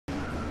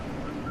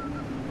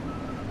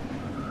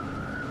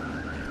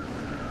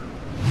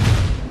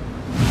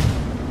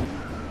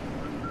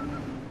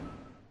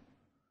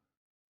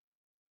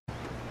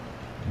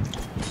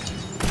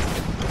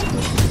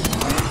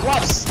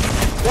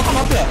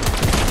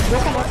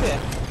Don't come up here.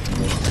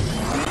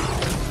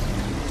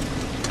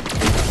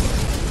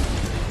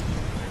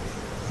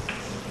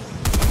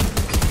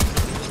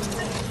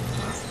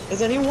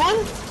 Is anyone?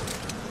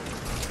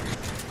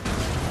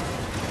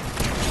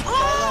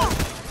 Ah!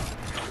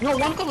 No,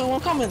 one coming,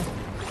 one coming.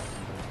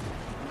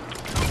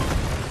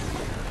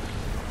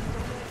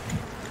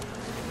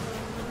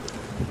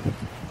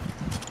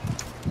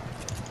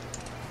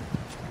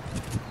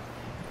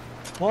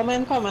 More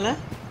men coming, eh?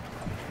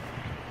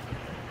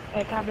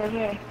 Hey, come over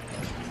here.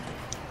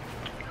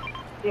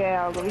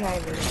 Yeah, I'll go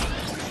behind you.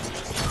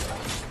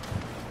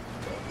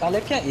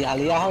 Look at you,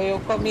 how you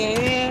come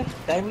here?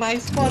 That's my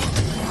spot.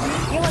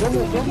 Don't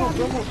move.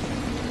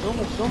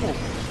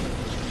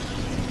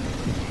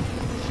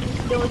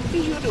 They will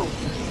see you though.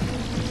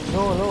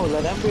 No,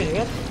 let them break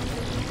it.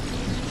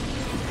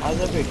 I'll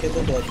just break it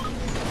to death.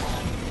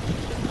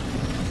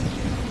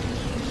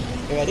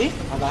 You ready?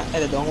 I'm gonna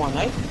edit down one,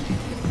 right?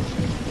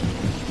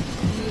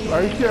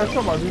 Right here,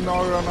 somebody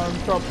now run on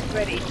top.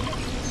 Ready.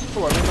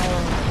 Somebody now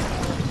run.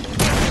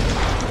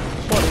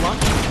 What, one?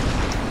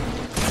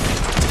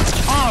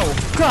 Ow!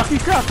 Crack,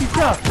 Crack,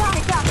 yeah.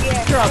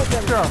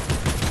 Crack.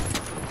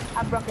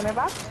 I've broken it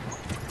back.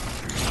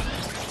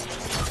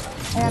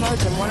 I know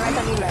them, one right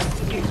on the left.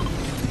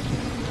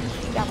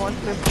 That one's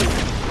 50.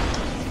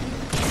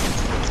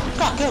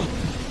 Crack him!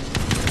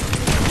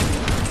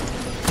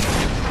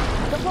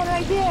 The one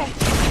right there.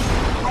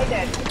 I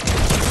did.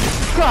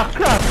 Crack.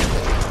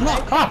 No!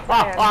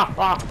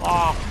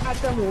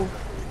 That's a move.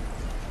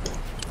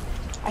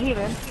 I hear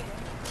him.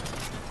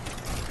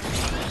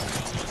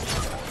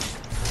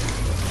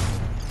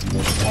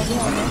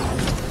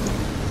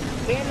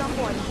 They're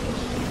number one.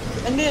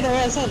 And there,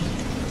 there is, son.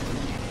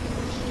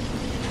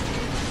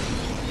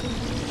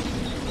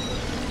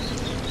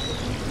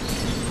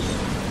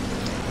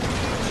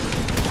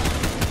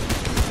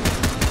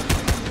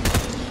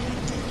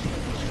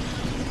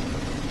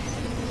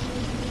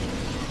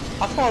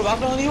 I fall back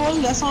down the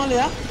hole, that's all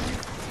there.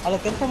 I'm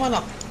looking for my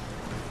knock.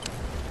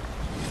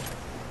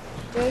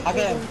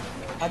 Again.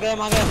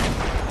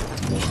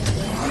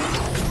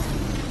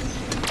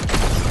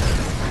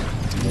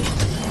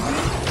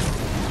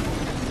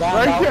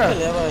 Right here.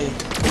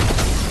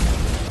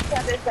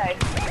 Yeah, this side.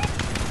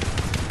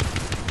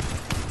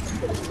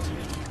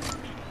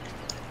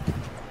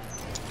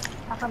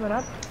 I'm coming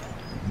up.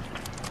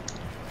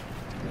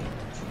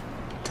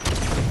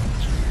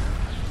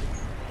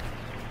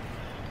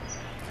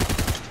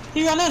 He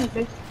running.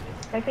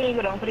 I think you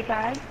go down for the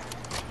car.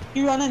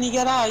 He running, he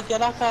get out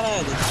car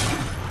already.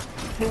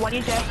 The one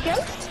you just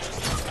killed?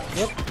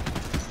 Yep.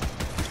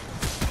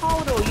 How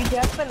though? You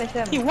just finished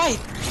him. He white.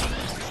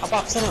 I'm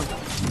boxing him.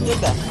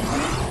 Get that.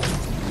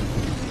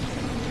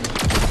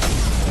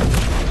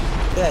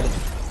 Dead.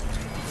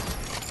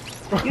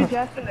 You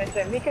just finished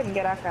him. He couldn't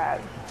get a car.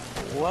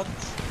 What?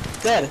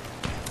 Dead.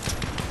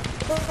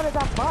 What is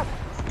that bot?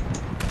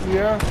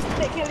 Yeah.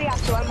 They kill the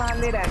actual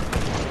man there then.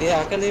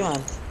 Yeah, kill him,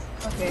 man.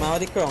 Okay. Man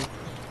with the crown.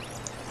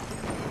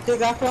 Take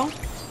that crown.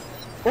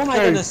 Oh my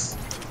Hey. goodness.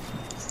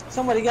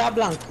 Somebody got a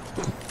blank.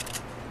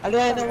 I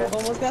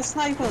almost got a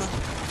sniper.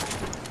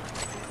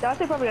 That's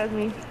it probably was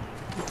me.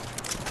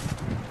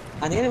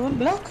 And he didn't even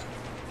block.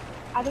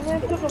 I think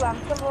there's two back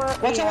somewhere.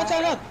 Watch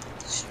out.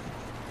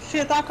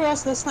 Straight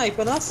across the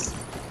sniper us.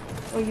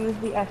 Or use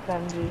the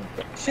SMG.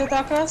 Straight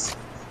across.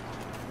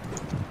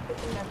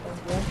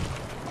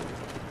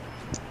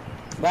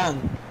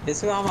 Ban. This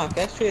is what I'm at.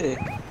 Get straight.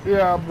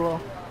 Yeah, bro.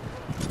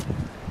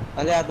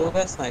 Ali, I do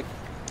best snipe.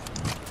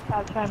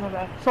 I'll try my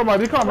best.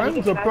 Somebody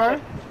coming,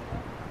 surprise.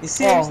 You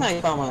see him Oh.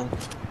 sniper, man.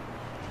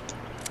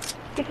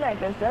 Keep like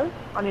themselves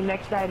on the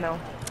next side now.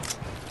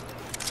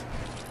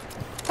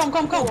 Come.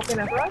 Walking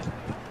across.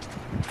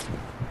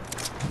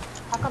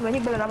 I come in, he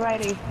building up right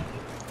here.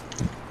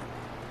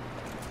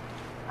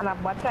 And a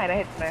bot trying to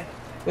hit me.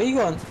 Where you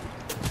going?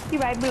 He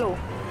right below.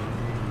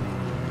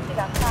 He's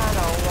a car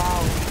now,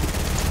 wow.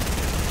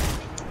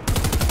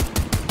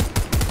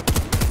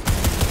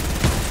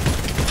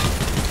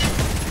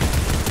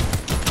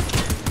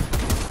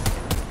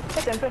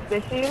 Hit them with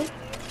the shield.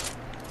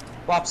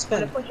 Wap And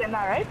spin. pushing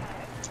that, right?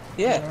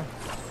 Yeah.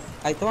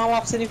 I throw my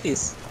waps in the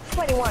face.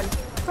 21.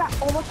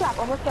 Almost trap.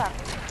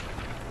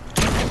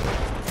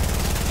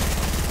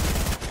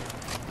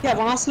 Yeah,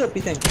 one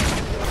sloppy thing.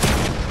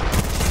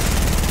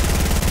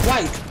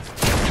 White.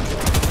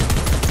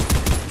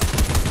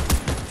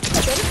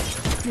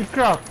 You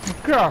crack.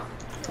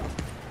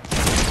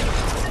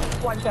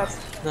 One shot.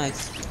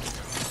 Nice.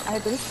 I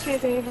had to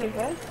straight in his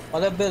face. Oh,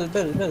 that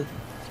Bill.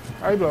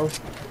 I blow.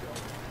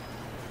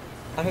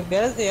 I think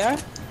there's there.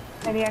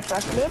 Any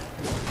extra slip?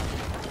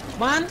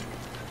 Man.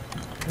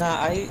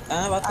 Nah, I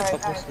never took a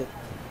Alright. push it.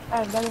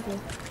 Alright, done it.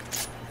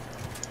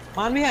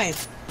 Man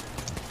behind.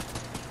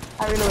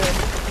 I reloaded.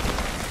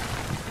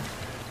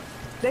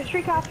 There's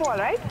 3 cars fall,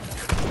 right?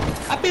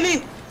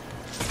 Happily.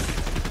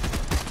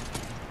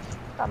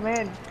 Come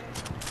in.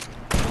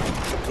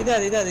 He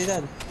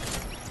dead.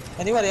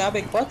 Anybody have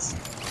big pots?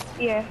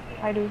 Yeah,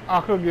 I do. I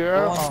could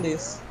get One,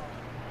 please.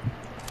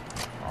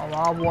 I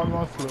have one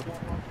more slip.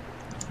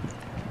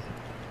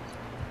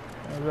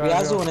 We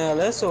are zone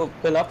earlier, so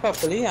pull up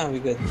properly and we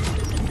good.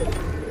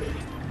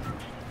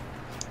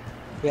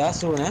 We are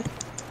zone, eh?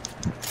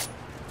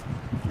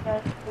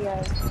 Yes,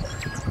 yes.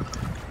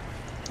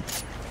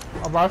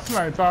 About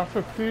sniper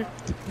 50.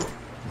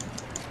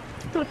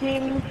 2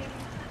 teams.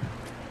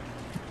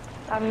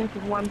 That means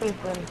one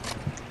person.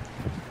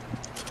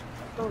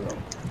 Solo.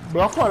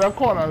 Block all the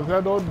corners,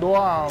 they don't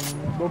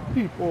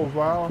peep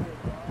over.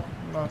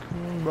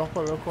 Nothing, block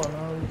all the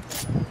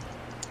corners.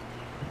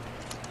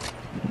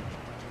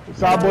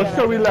 It's a bush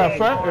to we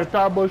left, eh? It's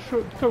a bush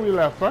to we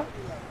left, eh?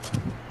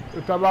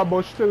 It's a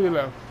bush to we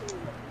left.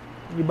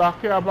 The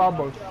back here of our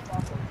bush.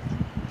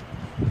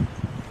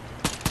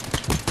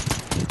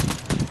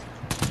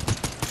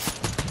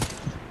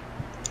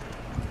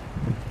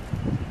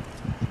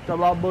 It's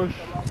a bush.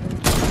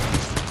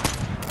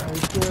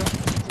 Right there.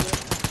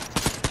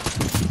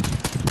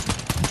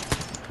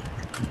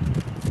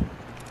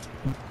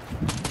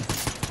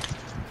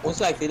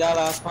 Most likely that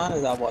last man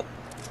is about.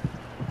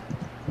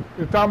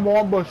 It's a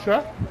more bush,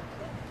 eh?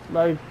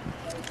 Like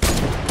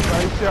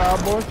right here, a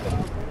bush.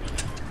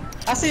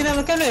 I see them,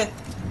 look at me.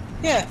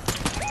 Yeah.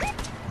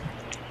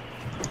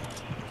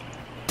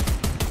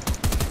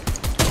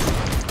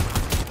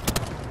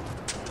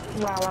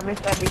 Wow, I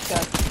missed every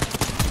shot.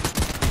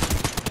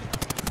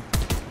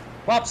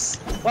 Waps,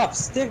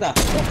 Waps, take that,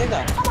 take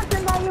that. How much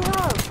in you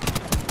have?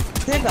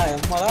 Take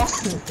that, mother.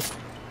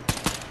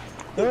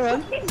 Go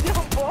run,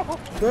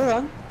 go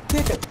run,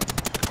 take it.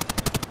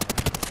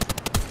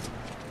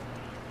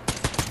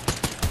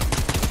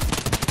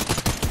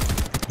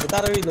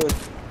 Without a reload,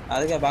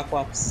 I'll get back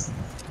Waps.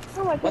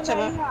 How much Watch in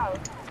out, you have?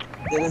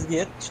 there is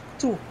gate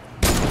 2. Look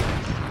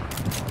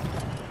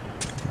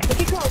at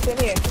close in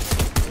here.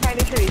 Behind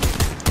the trees.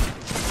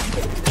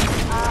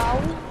 Ow.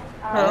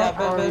 Ow. Yeah,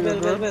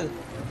 Bill.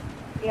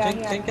 Yeah,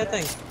 Drink your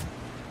thing.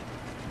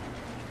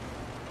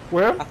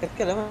 Where? I could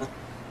kill him.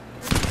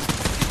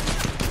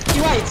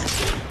 You white.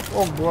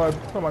 Oh god,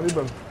 somebody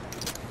built.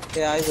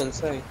 Yeah, I will,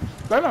 sorry.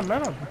 Line up.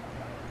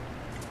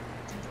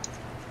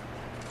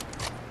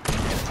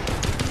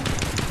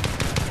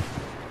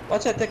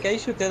 Watch out, take a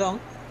shoot it on.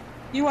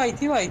 You white.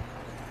 He crack.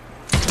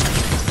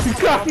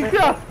 You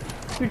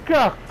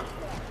can't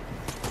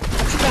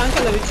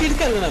kill him, you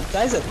kill him,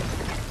 that is it.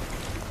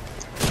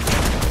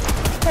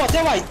 Oh,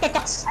 they're white, pick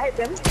us. I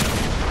hit him.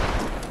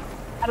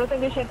 I don't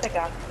think they should pick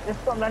up. There's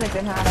someone hit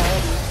him hard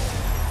already.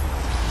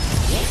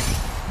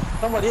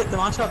 Somebody hit them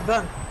on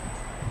shotgun.